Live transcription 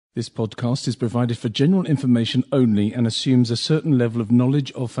This podcast is provided for general information only and assumes a certain level of knowledge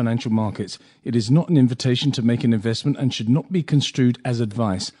of financial markets. It is not an invitation to make an investment and should not be construed as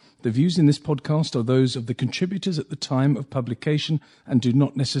advice. The views in this podcast are those of the contributors at the time of publication and do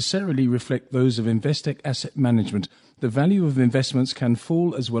not necessarily reflect those of Investec Asset Management. The value of investments can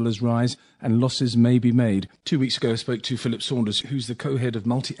fall as well as rise, and losses may be made. 2 weeks ago, I spoke to Philip Saunders, who's the co-head of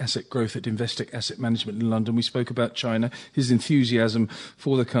multi-asset growth at Investec Asset Management in London. We spoke about China, his enthusiasm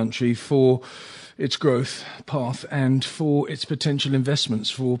for the country, for its growth path and for its potential investments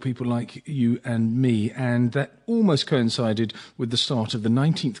for people like you and me. And that almost coincided with the start of the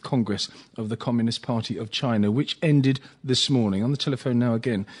 19th Congress of the Communist Party of China, which ended this morning. On the telephone now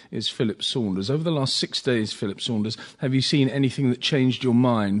again is Philip Saunders. Over the last 6 days, Philip Saunders, have you seen anything that changed your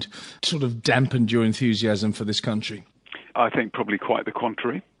mind, sort of dampened your enthusiasm for this country? I think probably quite the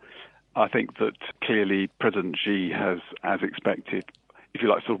contrary. I think that clearly President Xi has, as expected, if you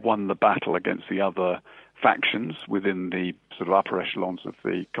like, sort of won the battle against the other factions within the sort of upper echelons of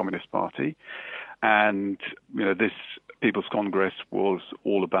the Communist Party. And, this People's Congress was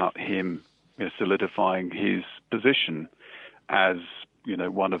all about him solidifying his position as,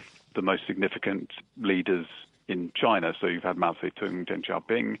 one of the most significant leaders in China. So you've had Mao Zedong, Deng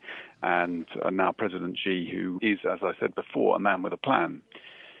Xiaoping, and now President Xi, who is, as I said before, a man with a plan.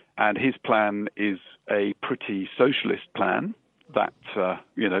 And his plan is a pretty socialist plan that,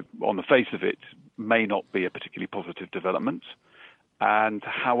 on the face of it, may not be a particularly positive development. And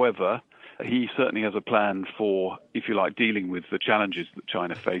however, he certainly has a plan for, if you like, dealing with the challenges that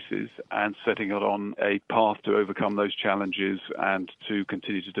China faces and setting it on a path to overcome those challenges and to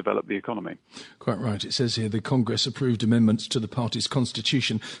continue to develop the economy. Quite right. It says here the Congress approved amendments to the party's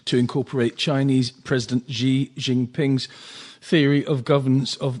constitution to incorporate Chinese President Xi Jinping's theory of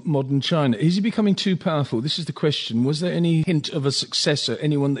governance of modern China. Is he becoming too powerful? This is the question. Was there any hint of a successor,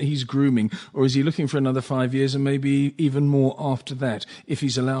 anyone that he's grooming, or is he looking for another 5 years and maybe even more after that, if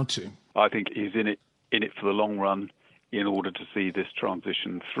he's allowed to? I think he's in it for the long run in order to see this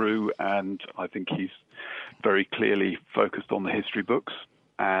transition through, and I think he's very clearly focused on the history books,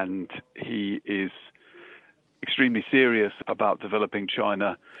 and he is extremely serious about developing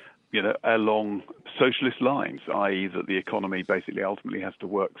China along socialist lines, i.e. that the economy basically ultimately has to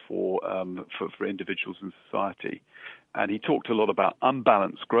work for individuals in society. And he talked a lot about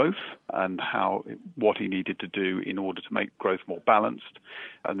unbalanced growth and what he needed to do in order to make growth more balanced.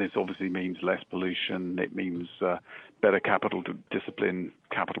 And this obviously means less pollution. It means better capital discipline,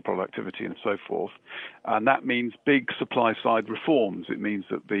 capital productivity, and so forth. And that means big supply-side reforms. It means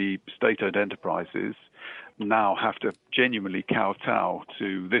that the state-owned enterprises now have to genuinely kowtow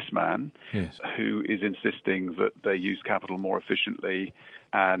to this man, yes, who is insisting that they use capital more efficiently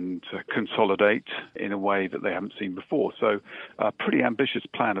and consolidate in a way that they haven't seen before. So a pretty ambitious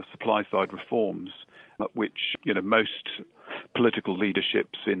plan of supply-side reforms, which, most political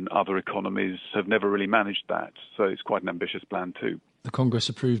leaderships in other economies have never really managed that. So it's quite an ambitious plan too. The Congress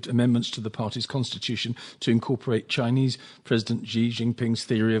approved amendments to the party's constitution to incorporate Chinese President Xi Jinping's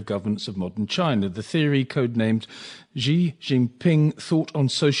theory of governance of modern China. The theory, codenamed Xi Jinping Thought on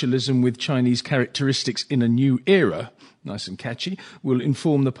Socialism with Chinese Characteristics in a New Era, nice and catchy, will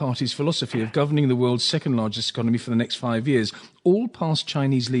inform the party's philosophy of governing the world's second largest economy for the next 5 years. All past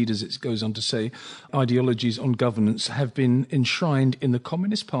Chinese leaders, it goes on to say, ideologies on governance have been enshrined in the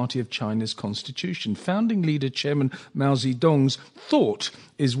Communist Party of China's constitution. Founding leader Chairman Mao Zedong's thought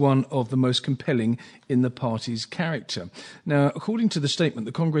is one of the most compelling in the party's character. Now, according to the statement,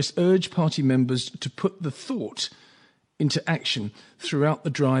 the Congress urged party members to put the thought into action throughout the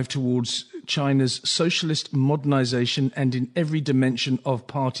drive towards China's socialist modernization and in every dimension of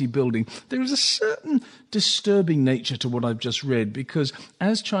party building. There is a certain disturbing nature to what I've just read, because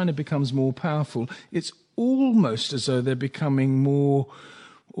as China becomes more powerful, it's almost as though they're becoming more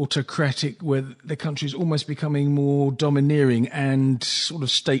autocratic, where the country is almost becoming more domineering and sort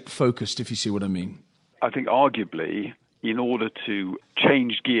of state-focused, if you see what I mean. I think arguably, in order to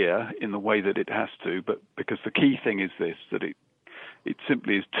change gear in the way that it has to, but because the key thing is this, that it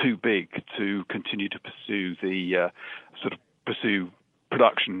simply is too big to continue to pursue pursue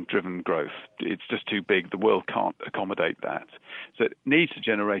production-driven growth. It's just too big. The world can't accommodate that. So it needs to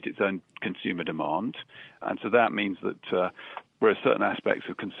generate its own consumer demand. And so that means that whereas certain aspects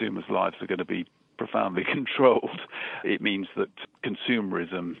of consumers' lives are going to be profoundly controlled, it means that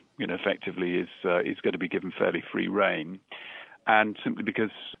consumerism, effectively is going to be given fairly free rein. And simply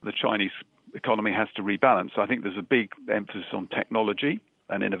because the Chinese economy has to rebalance. So I think there's a big emphasis on technology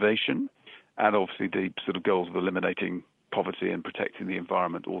and innovation, and obviously the sort of goals of eliminating poverty and protecting the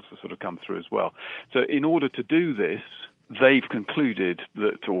environment also sort of come through as well. So in order to do this, they've concluded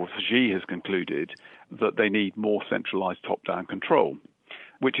that, or Xi has concluded, that they need more centralized top-down control,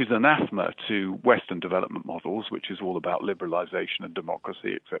 which is anathema to Western development models, which is all about liberalization and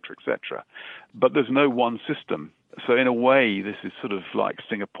democracy, et cetera, But there's no one system. So in a way, this is sort of like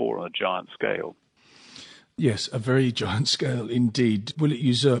Singapore on a giant scale. Yes, a very giant scale indeed. Will it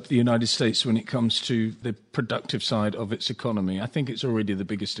usurp the United States when it comes to the productive side of its economy? I think it's already the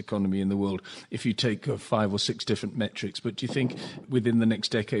biggest economy in the world if you take 5 or 6 different metrics. But do you think within the next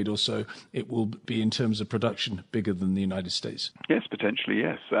decade or so it will be, in terms of production, bigger than the United States? Yes, potentially,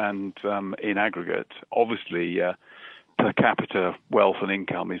 yes. And in aggregate, obviously, per capita wealth and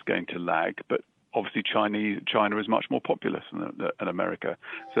income is going to lag, but obviously, China is much more populous than America.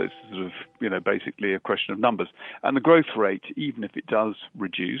 So it's sort of, basically a question of numbers. And the growth rate, even if it does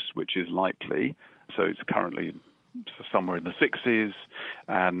reduce, which is likely, so it's currently somewhere in the 60s,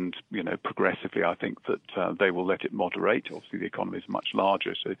 and, progressively, I think that they will let it moderate. Obviously, the economy is much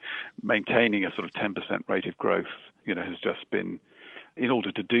larger, so maintaining a sort of 10% rate of growth, has just been. In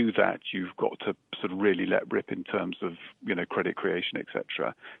order to do that, you've got to sort of really let rip in terms of, credit creation,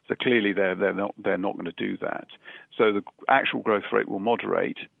 etc. So clearly they're not going to do that. So the actual growth rate will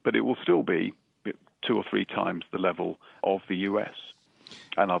moderate, but it will still be 2 or 3 times the level of the US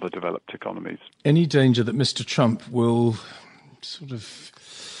and other developed economies. Any danger that Mr. Trump will sort of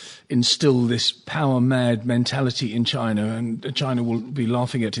instill this power-mad mentality in China, and China will be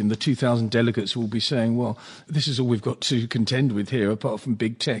laughing at him? The 2,000 delegates will be saying, well, this is all we've got to contend with here, apart from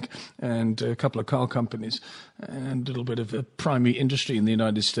big tech and a couple of car companies and a little bit of a primary industry in the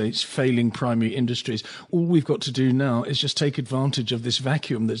United States, failing primary industries. All we've got to do now is just take advantage of this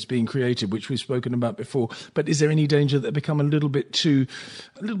vacuum that's being created, which we've spoken about before. But is there any danger that they become a little bit too,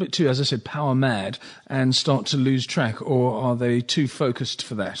 as I said, power-mad and start to lose track, or are they too focused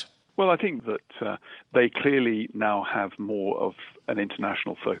for that? Well, I think that they clearly now have more of an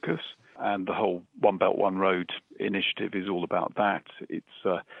international focus, and the whole One Belt, One Road initiative is all about that. It's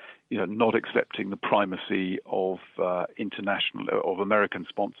not accepting the primacy of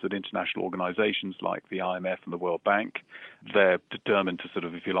American-sponsored international organizations like the IMF and the World Bank. They're determined to sort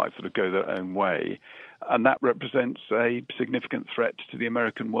of go their own way, and that represents a significant threat to the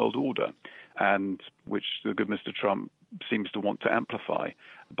American world order, and which the good Mr. Trump seems to want to amplify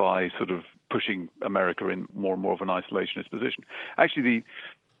by sort of pushing America in more and more of an isolationist position. Actually,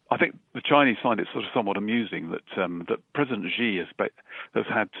 I think the Chinese find it sort of somewhat amusing that President Xi has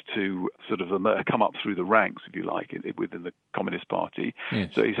had to sort of come up through the ranks, if you like, within the Communist Party.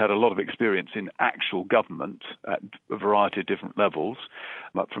 Yes. So he's had a lot of experience in actual government at a variety of different levels,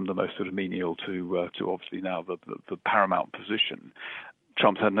 from the most sort of menial to obviously now the paramount position.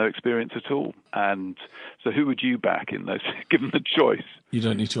 Trump's had no experience at all. And so who would you back in those, given the choice? You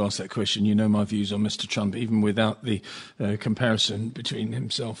don't need to ask that question. You know my views on Mr. Trump, even without the comparison between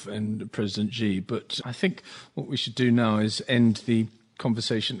himself and President Xi. But I think what we should do now is end the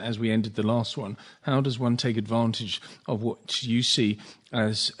conversation as we ended the last one. How does one take advantage of what you see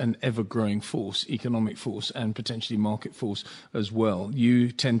as an ever-growing force, economic force, and potentially market force as well?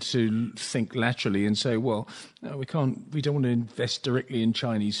 You tend to think laterally and say, well, no, we don't want to invest directly in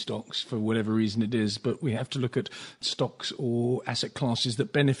Chinese stocks for whatever reason it is, but we have to look at stocks or asset classes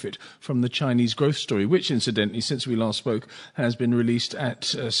that benefit from the Chinese growth story, which incidentally, since we last spoke, has been released at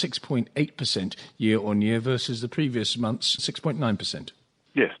 6.8% year on year versus the previous month's 6.9%.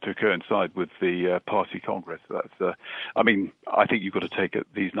 Yes, to coincide with the party congress. That's, I think you've got to take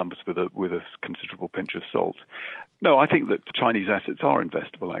these numbers with a considerable pinch of salt. No, I think that Chinese assets are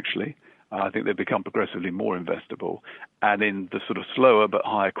investable, actually. I think they've become progressively more investable. And in the sort of slower but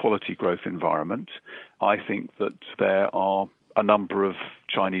higher quality growth environment, I think that there are a number of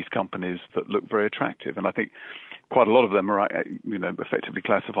Chinese companies that look very attractive. And I think quite a lot of them are, effectively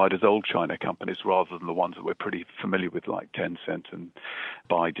classified as old China companies rather than the ones that we're pretty familiar with, like Tencent and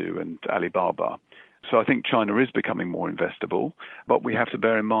Baidu and Alibaba. So I think China is becoming more investable, but we have to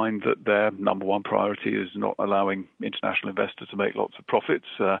bear in mind that their number one priority is not allowing international investors to make lots of profits,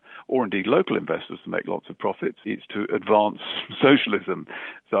 or indeed local investors to make lots of profits. It's to advance socialism.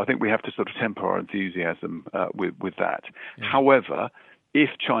 So I think we have to sort of temper our enthusiasm with that. Yeah. However,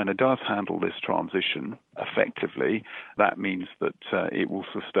 if China does handle this transition effectively, that means that it will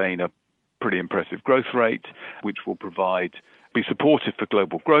sustain a pretty impressive growth rate, which will be supportive for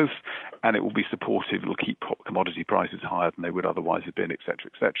global growth, and it will be supportive. It will keep commodity prices higher than they would otherwise have been, et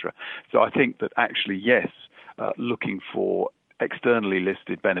cetera, et cetera. So I think that actually, yes, looking for externally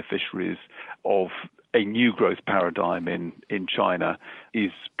listed beneficiaries of a new growth paradigm in China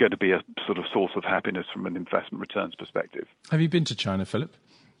is going to be a sort of source of happiness from an investment returns perspective. Have you been to China, Philip?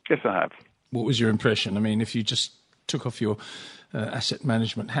 Yes, I have. What was your impression? I mean, if you just took off your asset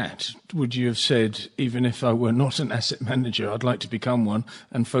management hat, would you have said, even if I were not an asset manager, I'd like to become one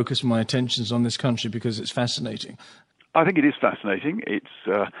and focus my attentions on this country because it's fascinating? I think it is fascinating.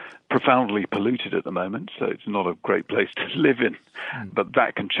 It's profoundly polluted at the moment, so it's not a great place to live in. But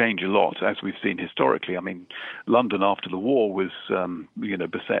that can change a lot, as we've seen historically. I mean, London after the war was,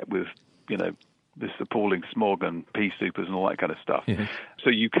 beset with, this appalling smog and pea supers and all that kind of stuff. Yeah. So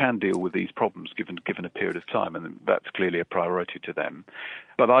you can deal with these problems given a period of time, and that's clearly a priority to them.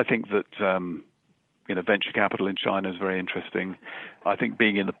 But I think that venture capital in China is very interesting. I think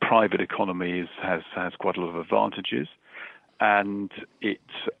being in the private economy has quite a lot of advantages, and its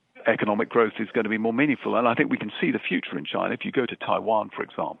economic growth is going to be more meaningful. And I think we can see the future in China. If you go to Taiwan, for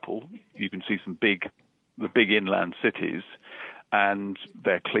example, you can see the big inland cities, and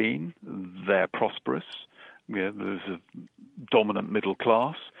they're clean, they're prosperous. There's a dominant middle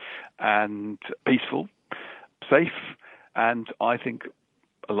class, and peaceful, safe, and I think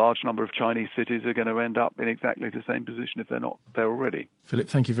a large number of Chinese cities are going to end up in exactly the same position if they're not there already. Philip,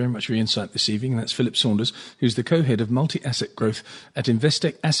 thank you very much for your insight this evening. That's Philip Saunders, who's the co-head of multi-asset growth at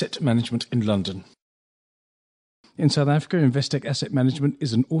Investec Asset Management in London. In South Africa, Investec Asset Management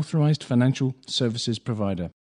is an authorised financial services provider.